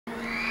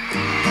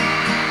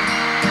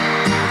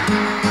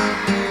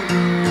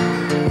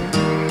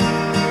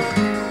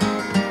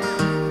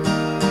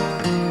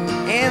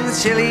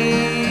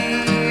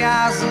chilly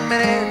hours and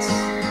minutes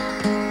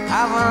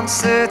of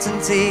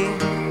uncertainty.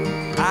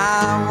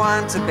 I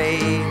want to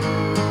be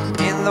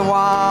in the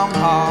warm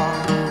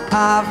heart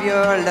of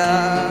your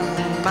love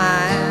and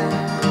mine,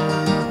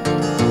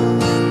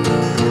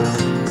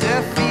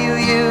 to feel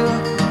you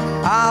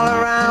all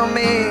around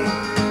me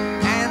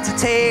and to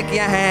take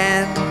your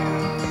hand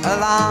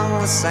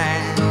along the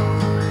sand.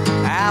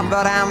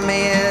 But I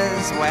may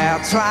as well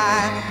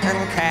try and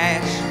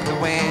catch the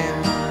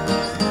wind.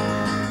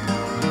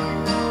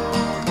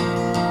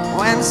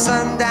 When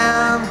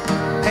sundown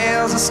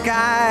pales the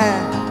sky,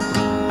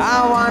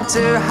 I want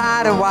to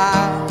hide a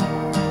while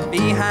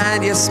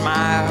behind your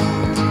smile.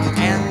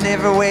 And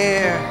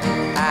everywhere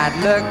I'd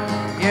look,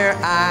 your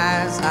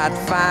eyes I'd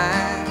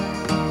find.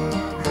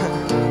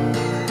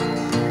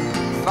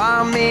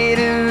 For me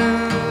to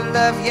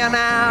love you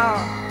now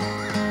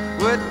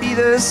would be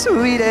the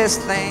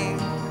sweetest thing.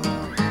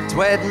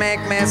 'Twould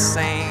make me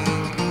sing,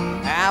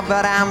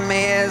 but I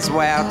may as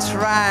well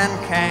try and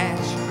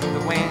catch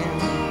the wind.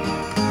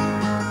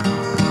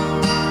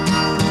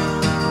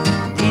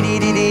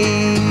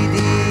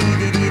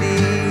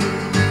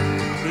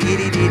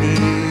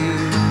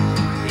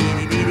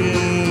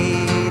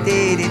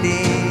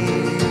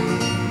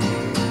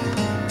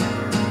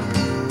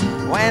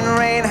 When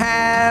rain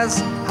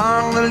has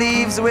hung the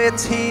leaves with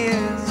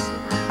tears,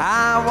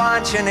 I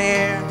want you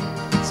near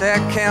to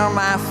kill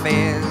my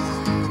fears,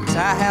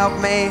 to help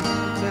me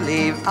to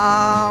leave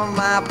all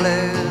my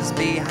blues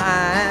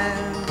behind.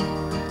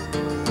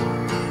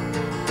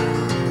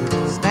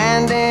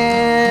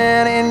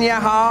 Standing in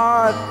your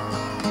heart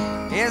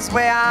is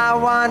where I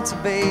want to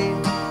be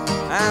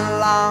and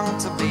long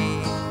to be,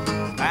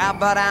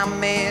 but I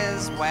may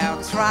as well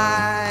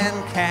try and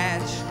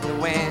catch the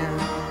wind.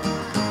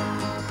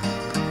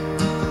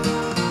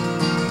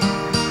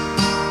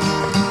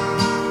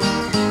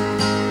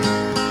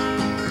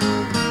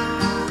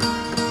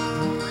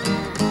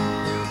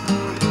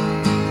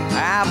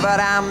 But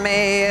I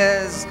may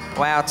as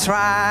well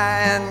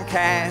try and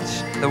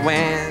catch the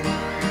wind.